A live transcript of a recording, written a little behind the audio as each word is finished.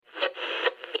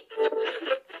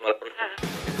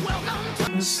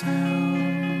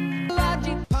Sound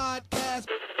Logic Podcast.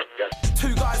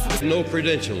 Two guys with no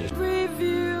credentials.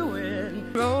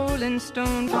 Reviewing Rolling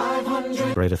Stone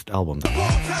 500 greatest albums.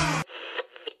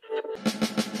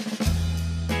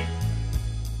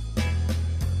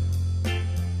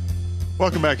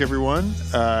 Welcome back, everyone.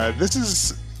 This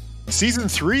is season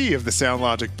 3 of the Sound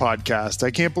Logic podcast.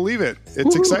 I can't believe it.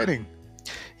 It's exciting.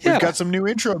 Yeah. We've got some new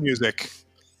intro music.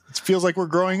 It feels like we're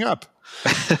growing up.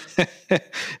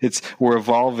 We're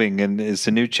evolving, and it's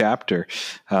a new chapter.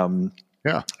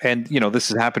 Yeah. And, this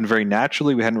has happened very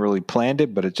naturally. We hadn't really planned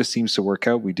it, but it just seems to work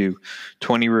out. We do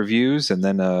 20 reviews and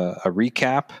then a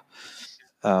recap.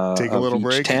 Take a little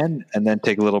break. 10 and then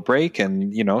take a little break.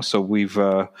 And, so we've,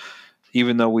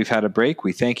 even though we've had a break,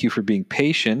 we thank you for being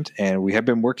patient. And we have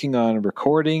been working on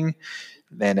recording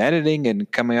and editing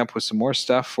and coming up with some more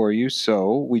stuff for you.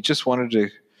 So we just wanted to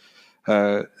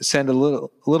send a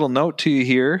little note to you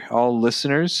here, all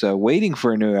listeners, waiting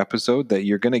for a new episode, that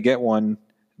you're going to get one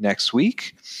next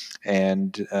week,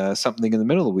 and something in the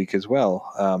middle of the week as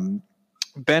well.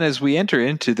 Ben, as we enter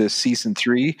into this season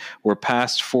 3, we're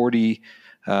past 40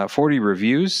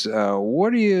 reviews.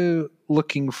 What are you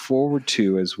looking forward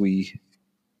to as we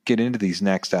get into these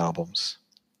next albums?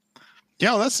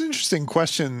 Yeah, well, that's an interesting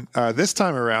question this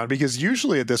time around, because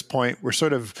usually at this point we're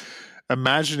sort of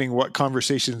imagining what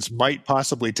conversations might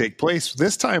possibly take place.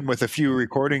 This time, with a few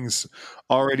recordings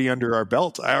already under our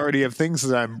belt, I already have things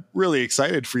that I'm really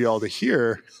excited for y'all to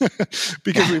hear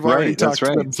because we've already talked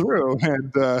them through,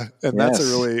 and that's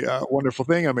a really wonderful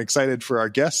thing. I'm excited for our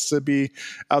guests to be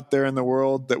out there in the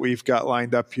world that we've got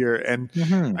lined up here, and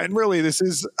really, this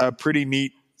is a pretty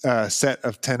neat set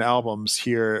of 10 albums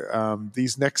here.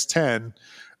 These next 10.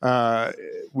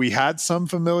 We had some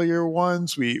familiar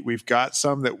ones. We've got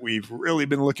some that we've really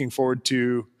been looking forward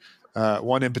to.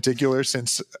 One in particular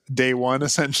since day one,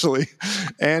 essentially,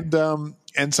 and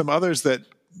some others that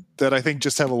I think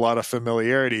just have a lot of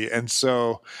familiarity. And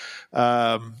so,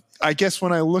 I guess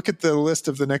when I look at the list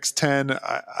of the next 10,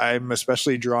 I'm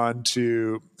especially drawn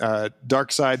to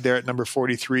Dark Side there at number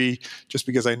 43, just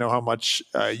because I know how much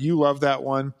you love that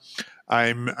one.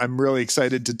 I'm really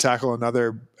excited to tackle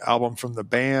another album from the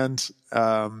band.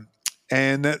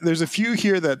 And there's a few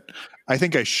here that I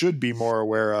think I should be more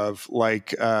aware of,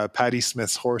 like Patti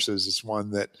Smith's Horses is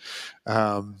one that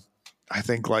I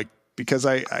think, because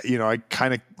I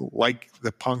kind of like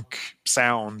the punk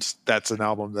sound, that's an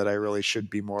album that I really should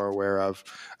be more aware of.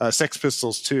 Sex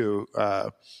Pistols too,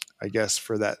 I guess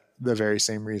for the very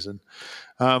same reason.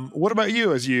 What about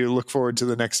you as you look forward to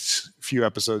the next few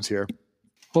episodes here?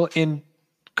 Well, in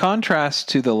contrast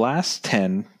to the last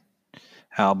 10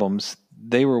 albums,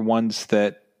 they were ones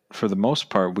that, for the most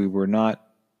part, we were not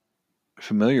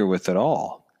familiar with at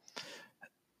all.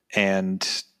 And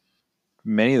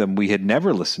many of them we had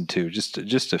never listened to,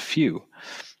 just a few.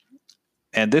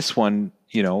 And this one,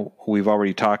 we've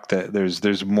already talked that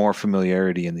there's more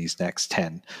familiarity in these next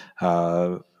 10.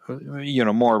 More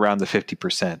around the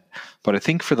 50%. But I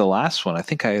think for the last one, I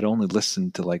think I had only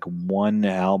listened to one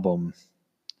album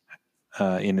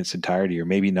in its entirety, or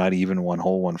maybe not even one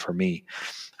whole one for me.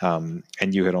 And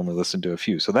you had only listened to a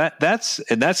few. So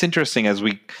that's interesting. As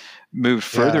we moved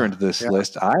further into this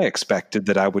list, I expected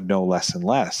that I would know less and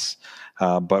less.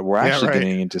 But we're actually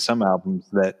getting into some albums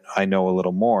that I know a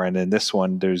little more. And in this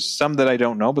one, there's some that I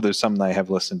don't know, but there's some that I have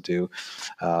listened to.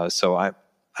 So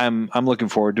I'm looking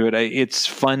forward to it. It's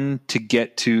fun to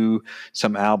get to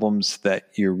some albums that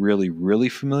you're really, really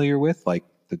familiar with, like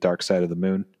The Dark Side of the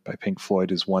Moon by Pink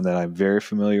Floyd is one that I'm very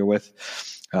familiar with,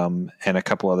 and a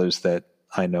couple others that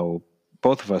I know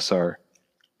both of us are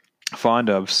fond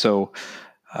of. So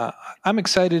I'm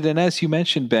excited. And as you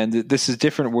mentioned, Ben, this is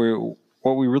different.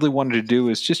 What we really wanted to do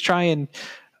is just try and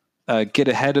get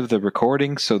ahead of the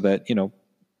recording so that,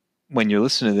 when you're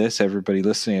listening to this, everybody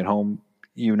listening at home,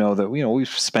 that, we've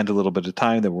spent a little bit of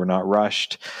time, that we're not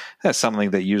rushed. That's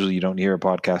something that usually you don't hear a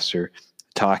podcaster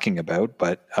talking about,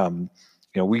 but,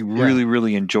 we really,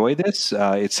 really enjoy this.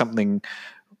 It's something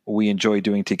we enjoy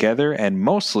doing together. And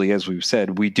mostly, as we've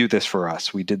said, we do this for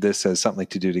us. We did this as something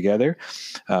to do together.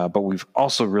 But we've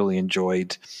also really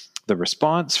enjoyed the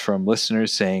response from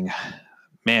listeners saying,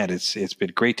 man, it's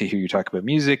been great to hear you talk about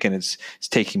music, and it's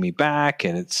taking me back,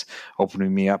 and it's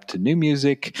opening me up to new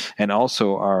music. And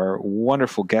also our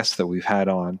wonderful guests that we've had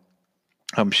on,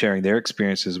 sharing their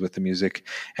experiences with the music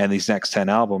and these next 10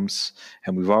 albums.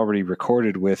 And we've already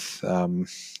recorded with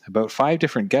about 5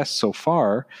 different guests so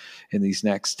far in these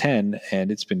next 10.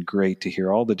 And it's been great to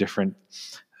hear all the different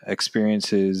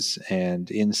experiences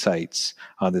and insights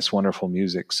on this wonderful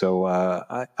music. So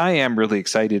I am really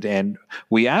excited. And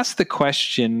we asked the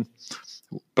question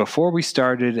before we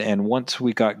started and once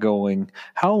we got going,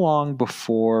 how long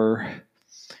before,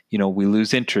 we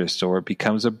lose interest or it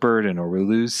becomes a burden or we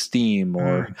lose steam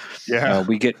or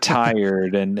we get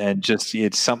tired and just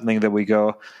it's something that we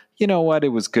go, you know what, it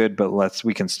was good, but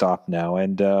we can stop now.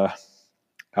 And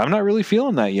I'm not really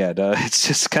feeling that yet. It's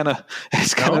just kind of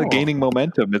gaining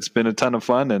momentum. It's been a ton of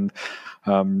fun.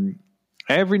 And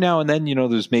every now and then,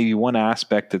 there's maybe one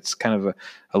aspect that's kind of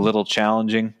a little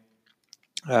challenging.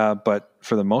 But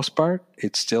for the most part,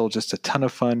 it's still just a ton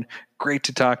of fun. Great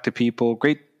to talk to people.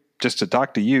 Great just to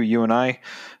talk to you and I,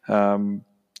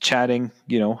 chatting,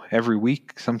 every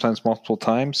week, sometimes multiple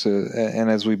times. And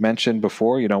as we mentioned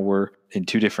before, we're in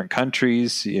 2 different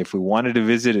countries. If we wanted to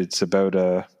visit, it's about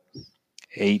a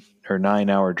 8 or 9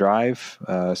 hour drive.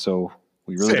 So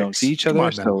we really don't see each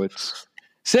other. So it's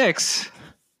 6.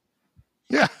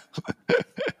 Yeah.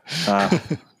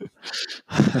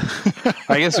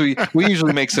 I guess we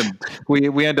usually make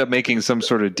we end up making some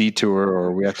sort of detour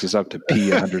or we have to stop to pee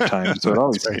 100 times. So it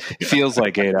always feels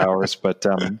like 8 hours, but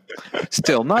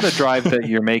still not a drive that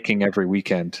you're making every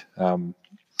weekend.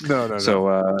 No.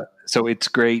 So it's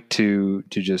great to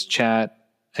just chat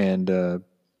and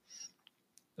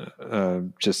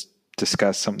just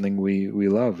discuss something we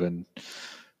love. And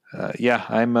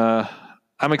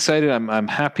I'm excited. I'm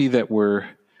happy that we're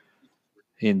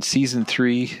in season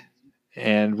 3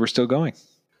 and we're still going.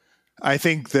 I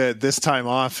think that this time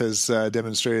off has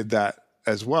demonstrated that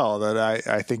as well, that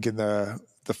I think in the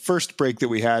first break that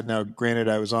we had, now granted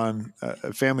I was on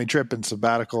a family trip and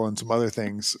sabbatical and some other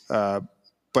things,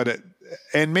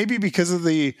 and maybe because of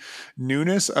the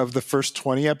newness of the first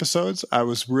 20 episodes, I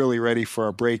was really ready for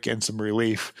a break and some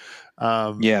relief.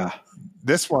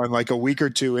 This one, like a week or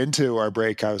 2 into our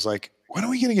break, I was like, when are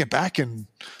we going to get back and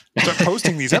start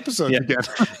posting these episodes again?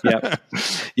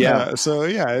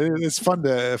 It's fun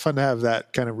to have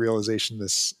that kind of realization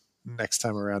this next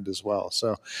time around as well.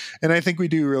 So, and I think we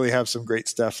do really have some great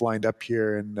stuff lined up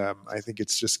here, and I think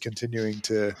it's just continuing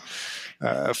to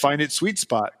find its sweet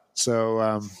spot.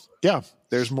 So,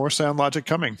 there's more Sound Logic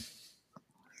coming.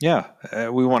 Yeah,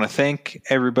 we want to thank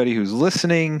everybody who's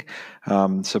listening,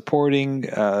 supporting.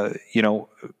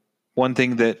 One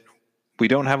thing that we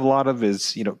don't have a lot of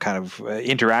is, kind of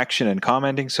interaction and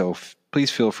commenting. So please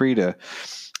feel free to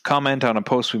comment on a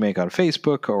post we make on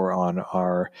Facebook or on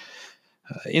our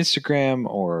Instagram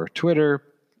or Twitter.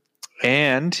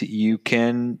 And you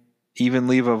can even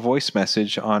leave a voice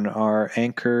message on our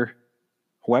Anchor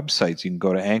websites. You can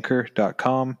go to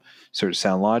anchor.com, search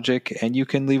Sound Logic, and you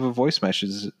can leave a voice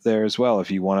message there as well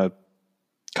if you want to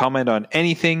comment on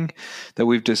anything that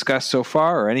we've discussed so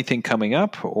far or anything coming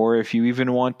up, or if you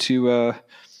even want to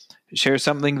share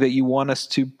something that you want us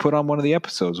to put on one of the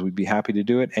episodes, we'd be happy to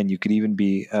do it. And you could even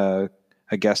be a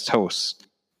guest host.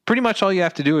 Pretty much all you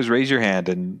have to do is raise your hand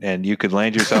and you could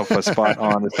land yourself a spot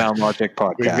on the Sound Logic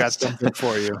podcast. We've got something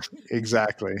for you.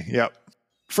 Exactly. Yep.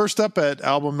 First up at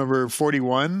album number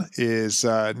 41 is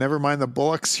Never Mind the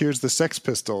Bollocks, Here's the Sex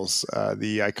Pistols,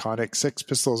 the iconic Sex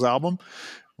Pistols album.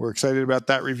 We're excited about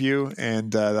that review,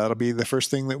 and that'll be the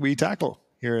first thing that we tackle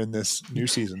here in this new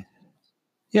season.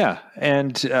 Yeah,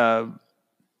 and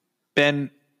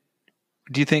Ben,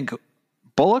 do you think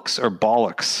bullocks or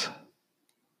bollocks?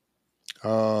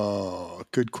 Oh,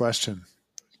 good question.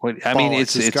 I mean,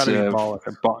 it's got to be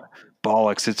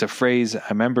bollocks. It's a phrase. I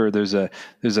remember there's a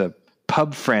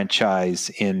pub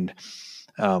franchise in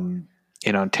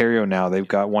Ontario now. They've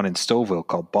got one in Stouffville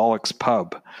called Bollocks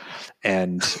Pub.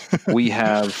 And we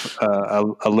have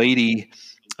a lady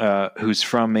who's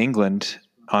from England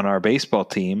on our baseball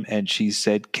team, and she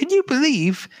said, "Can you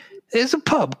believe there's a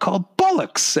pub called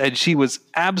Bollocks?" And she was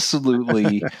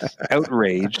absolutely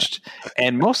outraged.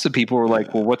 And most of the people were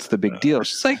like, "Well, what's the big deal?"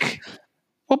 She's like,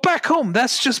 "Well, back home,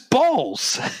 that's just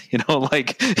balls.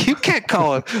 Like you can't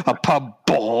call a pub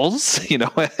balls,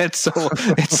 And so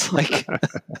it's like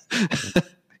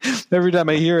every time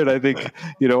I hear it, I think,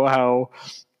 how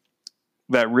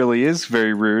that really is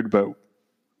very rude, but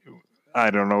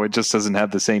I don't know. It just doesn't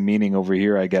have the same meaning over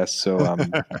here, I guess. So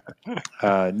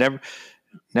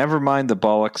never mind the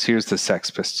bollocks. Here's the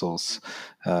Sex Pistols.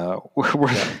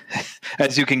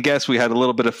 As you can guess, we had a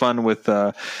little bit of fun with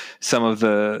some of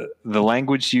the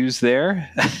language used there.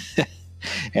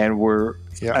 And we're,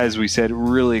 as we said,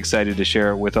 really excited to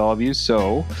share it with all of you.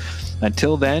 So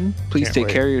until then, please take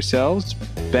care of yourselves.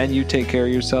 Ben, you take care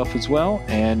of yourself as well.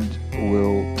 And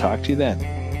we'll talk to you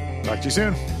then. Talk to you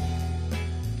soon.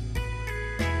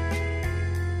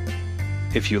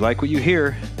 If you like what you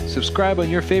hear, subscribe on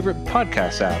your favorite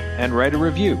podcast app and write a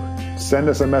review. Send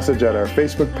us a message at our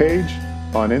Facebook page,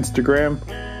 on Instagram,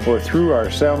 or through our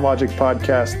Sound Logic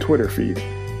Podcast Twitter feed.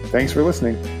 Thanks for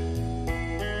listening.